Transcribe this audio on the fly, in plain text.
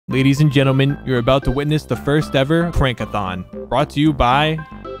Ladies and gentlemen, you're about to witness the first ever Crankathon, brought to you by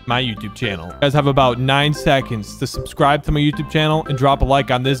my YouTube channel. You guys have about 9 seconds to subscribe to my YouTube channel and drop a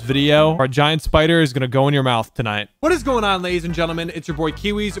like on this video. Our giant spider is gonna go in your mouth tonight. What is going on, ladies and gentlemen? It's your boy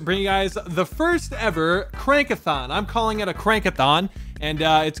Kiwiz, bringing you guys the first ever Crankathon. I'm calling it a Crankathon, and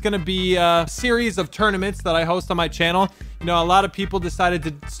it's gonna be a series of tournaments that I host on my channel. You know, a lot of people decided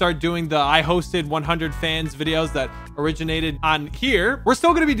to start doing the I hosted 100 fans videos that originated on here. We're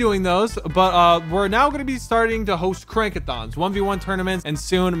still going to be doing those, but we're now going to be starting to host Crankathons, 1v1 tournaments, and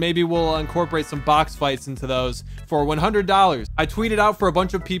soon maybe we'll incorporate some box fights into those for $100. I tweeted out for a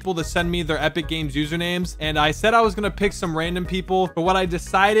bunch of people to send me their Epic Games usernames, and I said I was going to pick some random people, but what I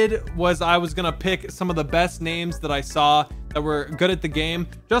decided was I was going to pick some of the best names that I saw that were good at the game,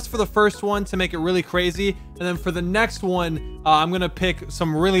 just for the first one to make it really crazy, and then for the next one I'm gonna pick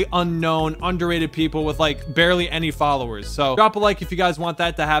some really unknown, underrated people with like barely any followers. So drop a like if you guys want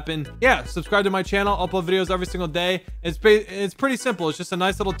that to happen. Yeah, subscribe to my channel. I'll upload videos every single day. It's pretty simple. It's just a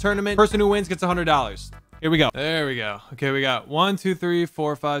nice little tournament. Person who wins gets $100. Here we go. There we go. Okay, we got 1, 2, 3,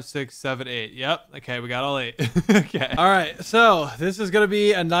 4, 5, 6, 7, 8. Yep. Okay, we got all 8. Okay. All right. So this is gonna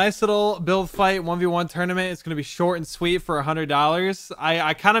be a nice little build fight 1v1 tournament. It's gonna be short and sweet for $100.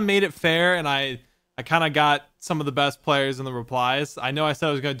 I kind of made it fair, and I kind of got some of the best players in the replies. I know I said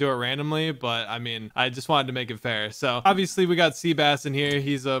I was going to do it randomly, but I mean, I just wanted to make it fair. So obviously we got Seabass in here.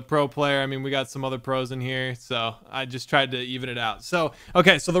 He's a pro player. I mean, we got some other pros in here. So I just tried to even it out. So,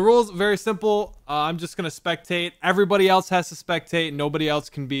 okay. So the rules, very simple. I'm just going to spectate. Everybody else has to spectate. Nobody else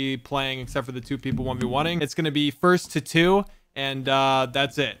can be playing except for the 2 people 1v1ing. It's going to be first to 2. And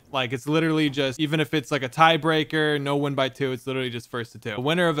that's it. Like, it's literally just, even if it's like a tiebreaker, no win by 2, it's literally just first to 2. The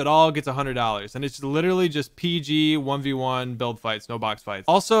winner of it all gets $100, and it's literally just PG 1v1 build fights, no box fights.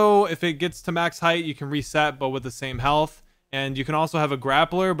 Also, if it gets to max height, you can reset, but with the same health. And you can also have a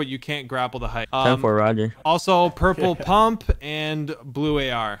grappler, but you can't grapple the height. 10-4, Roger. Also, purple pump and blue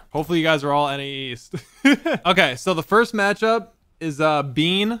AR. Hopefully you guys are all NA East. Okay, so the first matchup is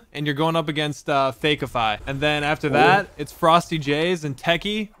Bean, and you're going up against Fakeify, and then after that it's Frosty J's and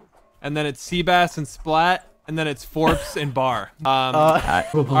Techie, and then it's Seabass and Splat, and then it's Forps and Bar. All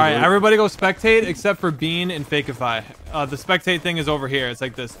right, everybody go spectate except for Bean and Fakeify. The spectate thing is over here. It's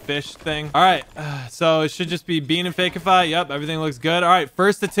like this fish thing. All right, so it should just be Bean and Fakeify. Yep, everything looks good. All right,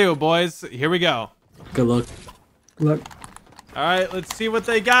 first to 2, boys. Here we go. Good luck. Good luck. All right, let's see what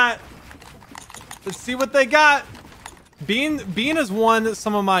they got. Let's see what they got. Bean has won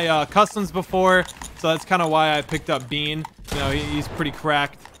some of my customs before, so that's kind of why I picked up Bean. You know, he's pretty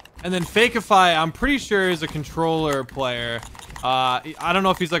cracked. And then Fakeify, I'm pretty sure is a controller player. I don't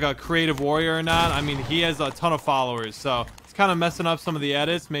know if he's like a creative warrior or not. I mean, he has a ton of followers, so it's kind of messing up some of the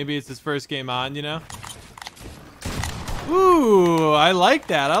edits. Maybe it's his first game on, you know? Ooh, I like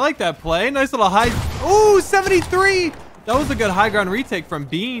that. I like that play. Nice little high. Ooh, 73. That was a good high ground retake from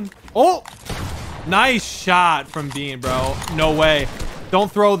Bean. Oh. Nice shot from Bean, bro. No way.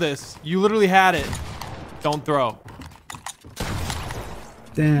 Don't throw this. You literally had it. Don't throw.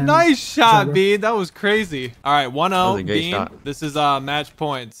 Damn. Nice shot, Bean. That was crazy. All right, 1-0, Bean. Shot. This is match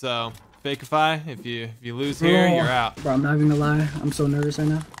point. So, Fakeify, if you lose here, you're out. Bro, I'm not even gonna lie. I'm so nervous right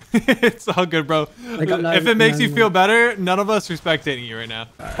now. It's all good, bro. Like, if it makes you feel better, none of us are spectating you right now.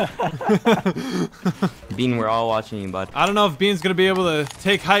 Bean, we're all watching you, bud. I don't know if Bean's gonna be able to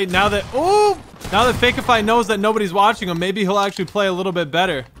take height now that now that Fakeify knows that nobody's watching him. Maybe he'll actually play a little bit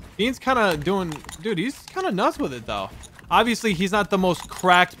better. Bean's kind of doing, dude. He's kind of nuts with it though. Obviously, he's not the most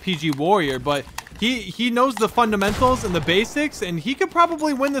cracked PG warrior, but he knows the fundamentals and the basics, and he could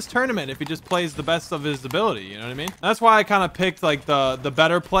probably win this tournament if he just plays the best of his ability. You know what I mean? That's why I kind of picked like the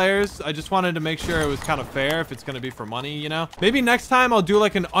better players. I just wanted to make sure it was kind of fair if it's going to be for money, you know? Maybe next time I'll do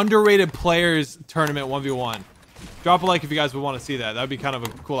like an underrated players tournament 1v1. Drop a like if you guys would want to see that. That would be kind of a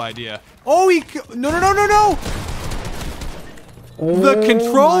cool idea. Oh, no. Oh, The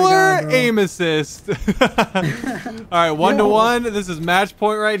controller God, aim assist. All right, 1-1. This is match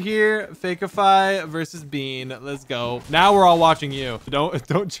point right here. Fakeify versus Bean. Let's go. Now we're all watching you.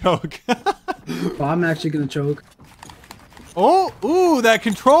 Don't choke. Bro, I'm actually gonna choke. Oh, ooh, that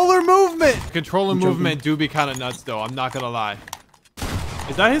controller movement. Controller movement do be kind of nuts though. I'm not gonna lie.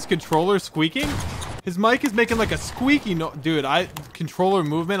 Is that his controller squeaking? His mic is making like a squeaky dude. Controller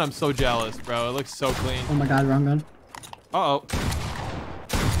movement. I'm so jealous, bro. It looks so clean. Oh my God, wrong gun. Uh-oh.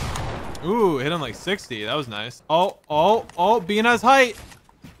 Ooh, hit him like 60. That was nice. Oh, Bean has height.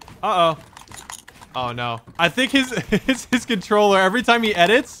 Uh-oh. Oh, no. I think his controller, every time he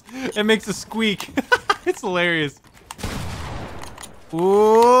edits, it makes a squeak. It's hilarious.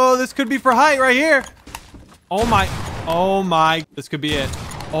 Ooh, this could be for height right here. Oh, my. This could be it.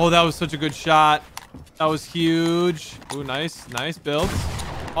 Oh, that was such a good shot. That was huge. Ooh, nice. Nice builds.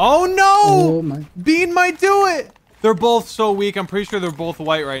 Oh, no. Oh my. Bean might do it. They're both so weak. I'm pretty sure they're both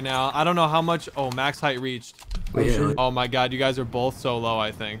white right now. I don't know how much. Oh, max height reached. Oh my god, you guys are both so low,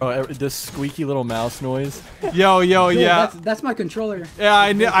 I think. Oh, this squeaky little mouse noise. Yo, yeah. That's my controller. Yeah,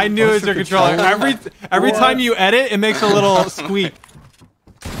 I knew it was your controller. Every time you edit, it makes a little squeak.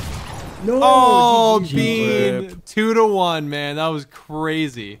 No. Oh, GG. Bean. 2-1, man. That was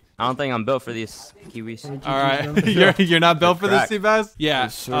crazy. I don't think I'm built for these Kiwis. All right, you're not built for this, Seabass? Yeah.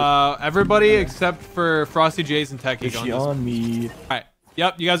 Yes, Everybody except for Frosty J's and Techie. Is she on me? All right.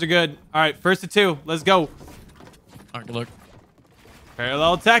 Yep, you guys are good. All right, first to 2. Let's go. All right, look.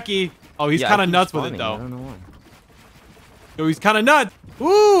 Parallel Techie. Oh, he's kind of nuts with it, though. I don't know why. Yo, he's kind of nuts.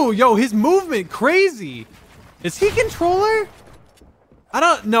 Ooh, yo, his movement crazy. Is he controller? I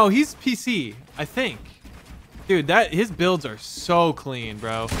don't know. He's PC, I think. Dude, his builds are so clean,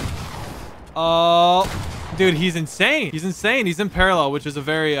 bro. Oh, dude, he's insane. He's insane. He's in parallel, which is a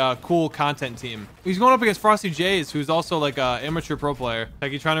very cool content team. He's going up against Frosty J's, who's also like an amateur pro player.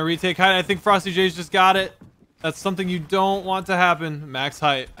 Like he's trying to retake height. I think Frosty J's just got it. That's something you don't want to happen. Max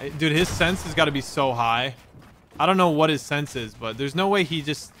height. Dude, his sense has got to be so high. I don't know what his sense is, but there's no way he's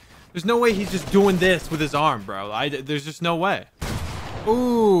just doing this with his arm, bro. There's just no way.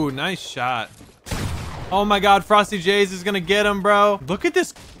 Ooh, nice shot. Oh my god, Frosty J's is gonna get him, bro. Look at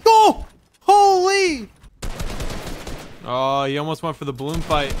this. Oh, holy. Oh, he almost went for the bloom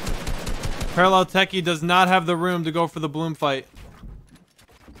fight. Parallel Techie does not have the room to go for the bloom fight.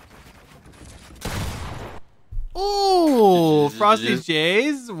 Ooh, Frosty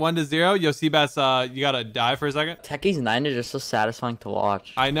J's 1-0. Yo, Seabass, you gotta die for a second. Techie's 9 are just so satisfying to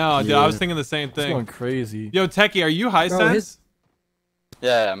watch. I know, dude. I was thinking the same It's thing. going crazy. Yo, Techie, are you high sense?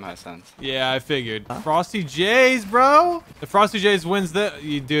 Yeah, I'm high sense. Yeah, I figured. Frosty J's, bro. If Frosty J's wins this,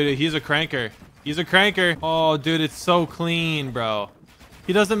 dude, he's a cranker. He's a cranker. Oh, dude, it's so clean, bro.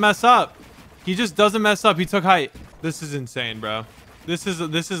 He doesn't mess up. He just doesn't mess up. He took height. This is insane, bro. This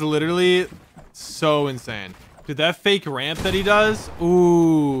is literally so insane. Dude, that fake ramp that he does.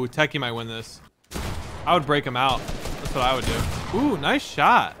 Ooh, Techie might win this. I would break him out. That's what I would do. Ooh, nice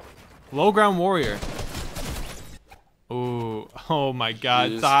shot. Low ground warrior. Ooh, oh my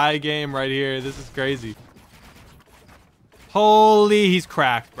god. Tie game right here. This is crazy. Holy, he's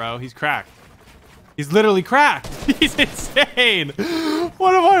cracked, bro. He's cracked. He's literally cracked. He's insane.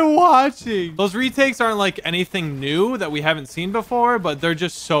 What am I watching? Those retakes aren't like anything new that we haven't seen before, but they're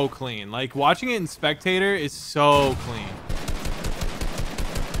just so clean. Like watching it in spectator is so clean.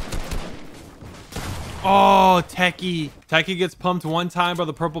 Oh, Techie. Techie gets pumped one time by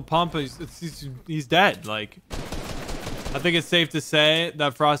the purple pump. He's dead. Like, I think it's safe to say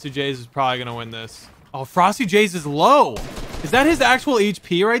that Frosty J's is probably going to win this. Oh, Frosty J's is low. Is that his actual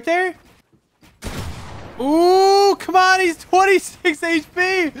HP right there? Ooh, come on. He's 26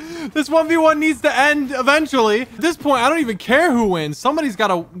 HP. This 1v1 needs to end eventually. At this point, I don't even care who wins. Somebody's got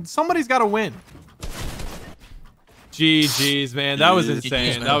to win. GG's, man. That was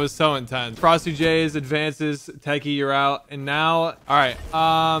insane. That was so intense. Frosty J's advances. Techie, you're out. And now, all right.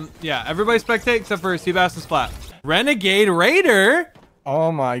 Yeah, everybody spectate except for Seabass and Splat. Renegade Raider.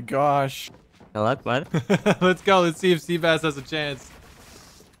 Oh my gosh. Good luck, bud. Let's go. Let's see if Seabass has a chance.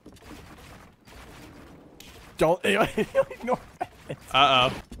 Don't ignore that.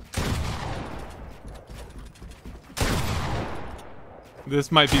 Uh-oh.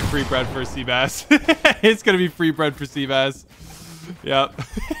 This might be free bread for Seabass. It's gonna be free bread for Seabass. Yep.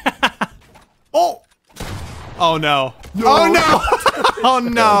 Oh! Oh no. Oh no! Oh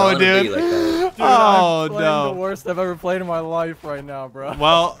no, dude. Oh I'm no. the worst I've ever played in my life right now, bro.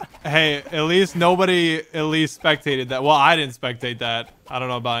 Well, hey, at least nobody spectated that. Well, I didn't spectate that. I don't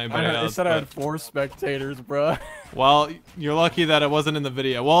know about anybody else. They said I had 4 spectators, bro. Well, you're lucky that it wasn't in the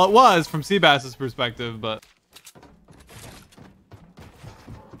video. Well, it was from Seabass's perspective, but.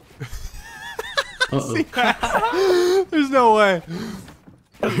 There's no way.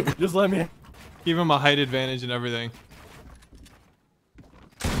 Just let me. Give him a height advantage and everything.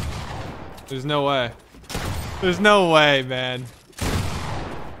 There's no way. There's no way, man.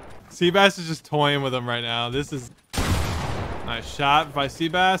 Seabass is just toying with him right now. This is nice shot by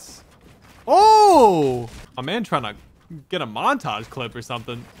Seabass. Oh, a man trying to get a montage clip or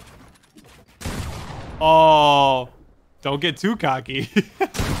something. Oh, don't get too cocky.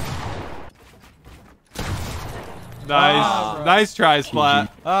 Nice, nice try, Splat.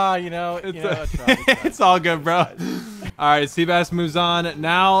 You know, It's all good, bro. All right, Seabass moves on.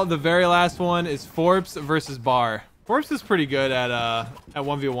 Now the very last one is Forbes versus Bar. Forbes is pretty good at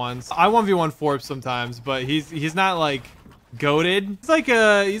 1v1s. I 1v1 Forbes sometimes, but he's not like goated.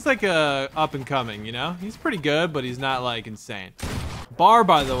 He's like a up and coming, you know? He's pretty good, but he's not like insane. Bar,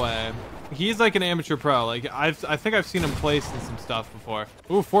 by the way, he's like an amateur pro. Like I think I've seen him place in some stuff before.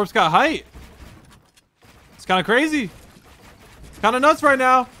 Ooh, Forbes got height. It's kind of crazy. It's kind of nuts right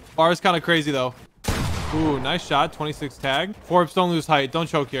now. Bar is kind of crazy though. Ooh, nice shot. 26 tag. Forbes, don't lose height. Don't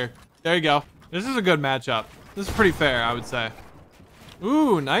choke here. There you go. This is a good matchup. This is pretty fair, I would say.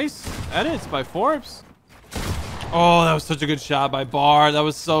 Ooh, nice edits by Forbes. Oh, that was such a good shot by Bar. That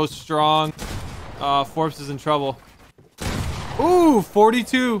was so strong. Forbes is in trouble. Ooh,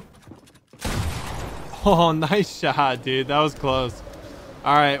 42. Oh, nice shot, dude. That was close.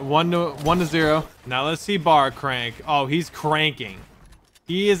 All right, 1-0. Now let's see Bar crank. Oh, he's cranking.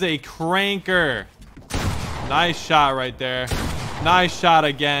 He is a cranker. Nice shot right there. Nice shot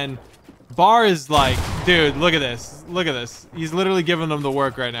again. Bar is like, dude, look at this. Look at this. He's literally giving them the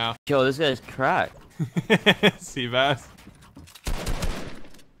work right now. Yo, this guy's cracked. Seabass.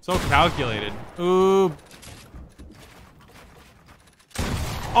 So calculated. Ooh.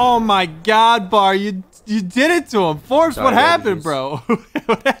 Oh my God, Bar, you did it to him. Forbes, what happened, bro?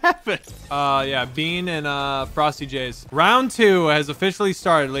 What happened? Yeah, Bean and Frosty J's. Round 2 has officially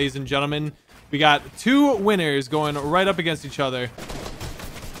started, ladies and gentlemen. We got 2 winners going right up against each other.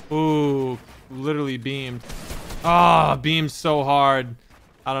 Ooh, literally beamed. Ah, beamed so hard.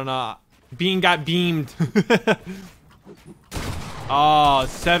 I don't know. Bean got beamed. Oh,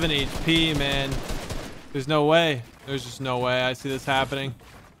 7 HP, man. There's no way. There's just no way I see this happening.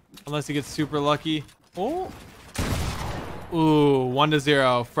 Unless he gets super lucky. Oh. Ooh,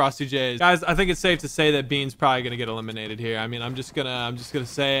 1-0. Frosty J's. Guys, I think it's safe to say that Bean's probably gonna get eliminated here. I mean, I'm just gonna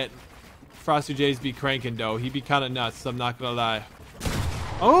say it. Frosty J's be cranking though. He be kind of nuts. I'm not gonna lie.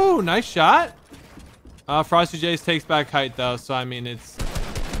 Oh, nice shot. Frosty J's takes back height though, so I mean it's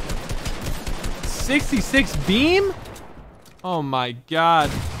 66 beam. Oh my God.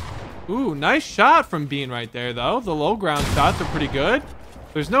 Ooh, nice shot from Bean right there though. The low ground shots are pretty good.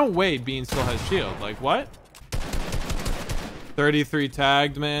 There's no way Bean still has shield. Like what? 33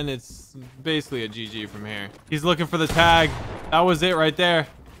 tagged, man. It's basically a GG from here. He's looking for the tag. That was it right there.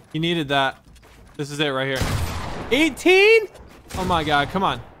 He needed that. This is it right here. 18? Oh my God, come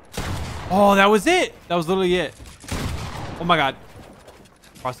on. Oh, that was it. That was literally it. Oh my God.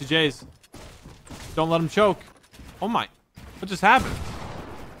 Frosty J's. Don't let him choke. Oh my. What just happened?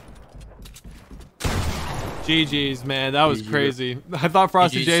 GG's, man. That was crazy. I thought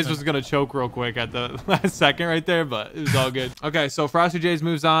Frosty J's was going to choke real quick at the last second right there, but it was all good. Okay, so Frosty J's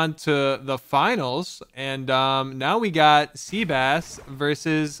moves on to the finals. And now we got Seabass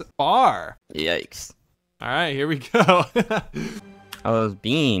versus Bar. Yikes. All right, here we go. Oh, it was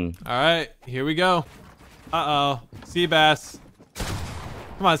Bean. All right, here we go. Uh-oh. Seabass.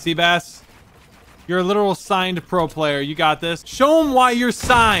 Come on, Seabass. You're a literal signed pro player. You got this. Show them why you're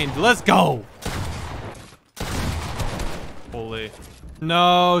signed. Let's go. Holy.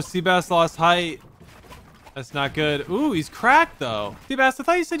 No, Seabass lost height. That's not good. Ooh, he's cracked, though. Seabass, I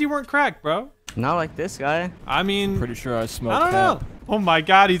thought you said you weren't cracked, bro. Not like this guy. I mean... Pretty sure I smoked I don't know. that. Oh, my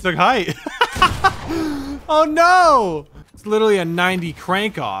God, he took height. Oh, no. It's literally a 90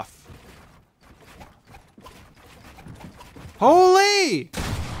 crank off. Holy.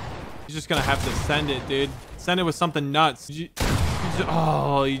 He's just going to have to send it, dude. Send it with something nuts. You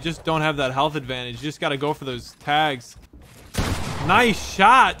just don't have that health advantage. You just got to go for those tags. Nice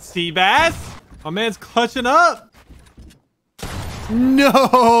shot, Seabass. My man's clutching up.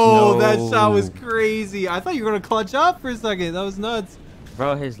 No, that shot was crazy. I thought you were going to clutch up for a second. That was nuts.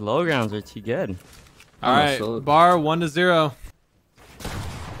 Bro, his low grounds are too good. All right, Bar 1-0.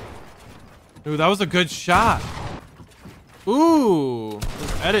 Ooh, that was a good shot. Ooh,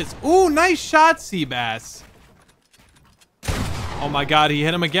 those edits. Ooh, nice shot, Seabass. Oh my God, he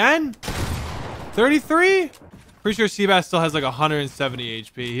hit him again. 33. Pretty sure Seabass still has like 170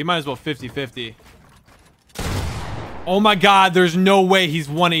 HP. He might as well 50-50. Oh my God, there's no way he's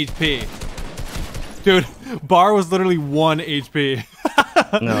 1 HP. Dude, Bar was literally 1 HP.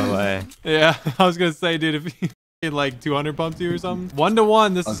 No way. Yeah, I was gonna say, dude, if he like 200 pumped you or something.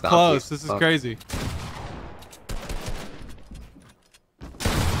 1-1, this is close. This is crazy.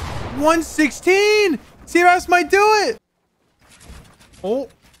 116! Seabass might do it! Oh.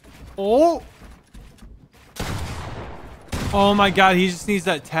 Oh. Oh my God, he just needs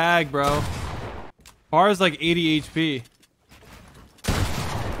that tag, bro. Bar is like 80 HP.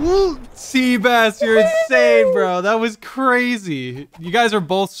 Woo! Seabass, you're insane, bro. That was crazy. You guys are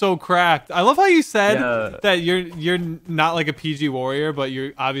both so cracked. I love how you said that you're not like a PG warrior, but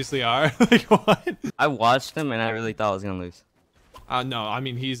you obviously are. Like what? I watched him and I really thought I was gonna lose. No, I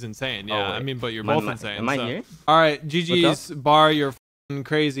mean, he's insane. Yeah, Oh, I mean, but you're Am I- both insane. Am I so. here? All right, GG's, Bar, you're f***ing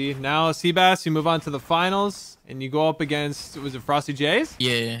crazy. Now, Seabass, you move on to the finals, and you go up against, was it Frosty J's?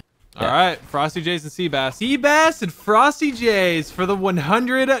 Yeah. All right, Frosty J's and Seabass. Seabass and Frosty J's for the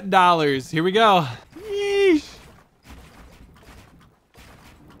 $100. Here we go. Yeesh.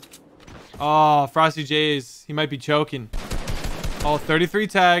 Oh, Frosty J's. He might be choking. Oh, 33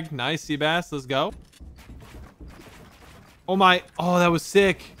 tag. Nice, Seabass. Let's go. Oh, my. Oh, that was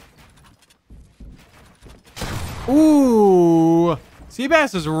sick. Ooh.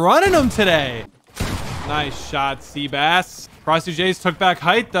 Seabass is running them today. Nice shot, Seabass. Frosty J's took back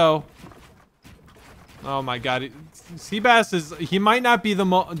height, though. Oh, my God. Seabass is... He might not be the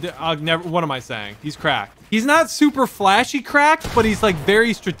most... What am I saying? He's cracked. He's not super flashy cracked, but he's, like,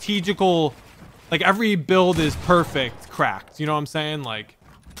 very strategical. Like, every build is perfect cracked. You know what I'm saying? Like,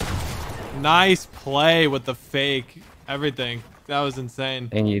 nice play with the fake. Everything. That was insane.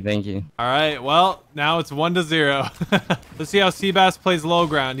 Thank you, thank you. All right, well, now it's 1-0. Let's see how Seabass plays low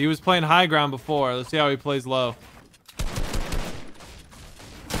ground. He was playing high ground before. Let's see how he plays low.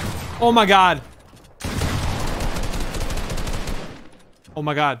 Oh my God. Oh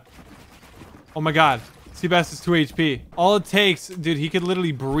my God. Oh my God. Seabass is 2 HP. All it takes, dude, he could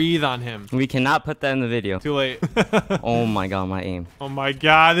literally breathe on him. We cannot put that in the video. Too late. Oh my God, my aim. Oh my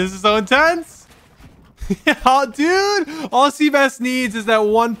God, this is so intense. Oh, dude, all Seabass needs is that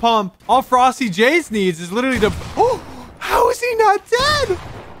one pump. All Frosty J's needs is literally to... Oh, how is he not dead?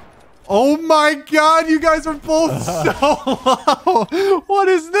 Oh my God, you guys are both so low. What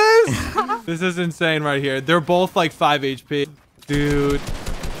is this? This is insane right here. They're both like 5 HP. Dude.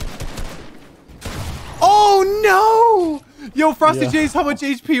 Oh no! Yo, Frosty J's, how much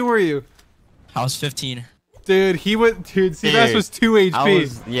HP were you? I was 15. Dude, Seabass Dude, was 2 HP.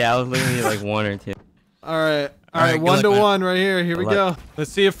 I was literally like 1 or 2. All right, All right, 1 good to luck, man. 1 right here. Here we Good go. luck.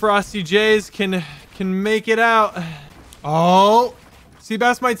 Let's see if Frosty J's can make it out. Oh,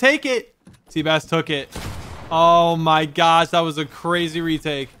 Seabass might take it. Seabass took it. Oh my gosh, that was a crazy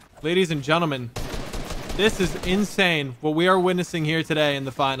retake. Ladies and gentlemen, this is insane what we are witnessing here today in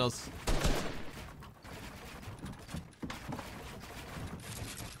the finals.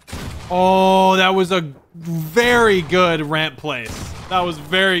 Oh, that was a very good ramp place. That was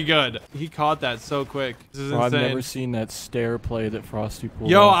very good. He caught that so quick. This is Bro, I've insane. never seen that stair play that Frosty pulled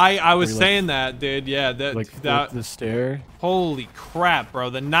Yo, off. I was Where he, saying that, dude. Yeah, Like that flipped the stair. holy crap, bro.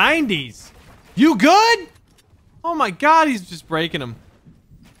 The 90s. You good? Oh my God, he's just breaking him.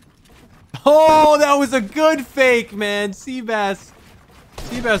 Oh, that was a good fake, man. Seabass.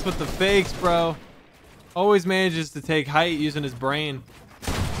 Seabass with the fakes, bro. Always manages to take height using his brain.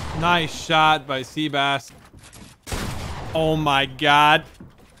 Nice shot by Seabass. Oh my God.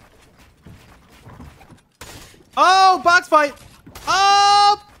 Oh, box fight.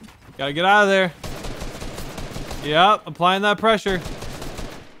 Oh, gotta get out of there. Yep, applying that pressure.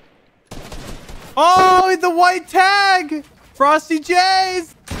 Oh, the white tag. Frosty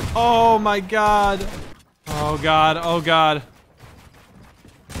J's. Oh my God. Oh God. Oh God.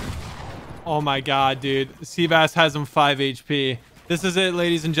 Oh my God, dude. Seabass has him 5 HP. This is it,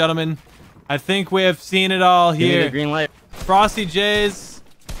 ladies and gentlemen. I think we have seen it all Give me here. the green light. Frosty J's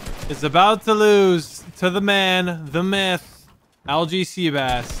is about to lose to the man, the myth, LG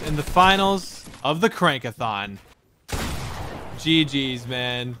Seabass in the finals of the Crankathon. GG's,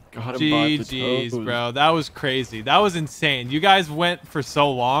 man. Got him by the GG's, toes. bro. That was crazy. That was insane. You guys went for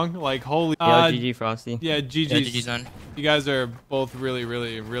so long. Like, holy... Yeah, GG Frosty. Yeah, Yeah, GG's. GG's on. You guys are both really,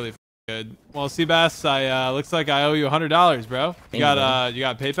 really, really good. Well, Seabass, looks like I owe you $100, bro. You Thank you,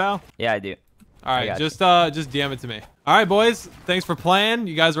 got PayPal? Yeah, I do. All right, got just DM it to me. All right, boys. Thanks for playing.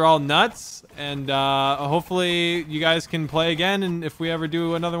 You guys are all nuts, and hopefully you guys can play again. And if we ever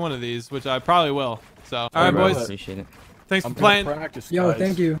do another one of these, which I probably will. So, all right, bro. boys. Appreciate it. Thanks I'm for gonna playing. practice, Yo, guys.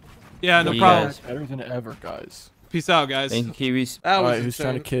 thank you. Yeah, no Yeah. problem. It's better than ever, guys. Peace out, guys. Thank you, Kiwiz. That All was right, who's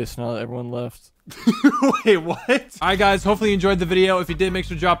trying to insane. kiss now that everyone left? Wait, what? All right, guys. Hopefully you enjoyed the video. If you did, make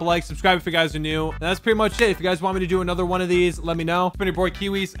sure to drop a like, subscribe if you guys are new. And that's pretty much it. If you guys want me to do another one of these, let me know. It's been your boy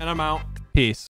Kiwiz, and I'm out. Peace.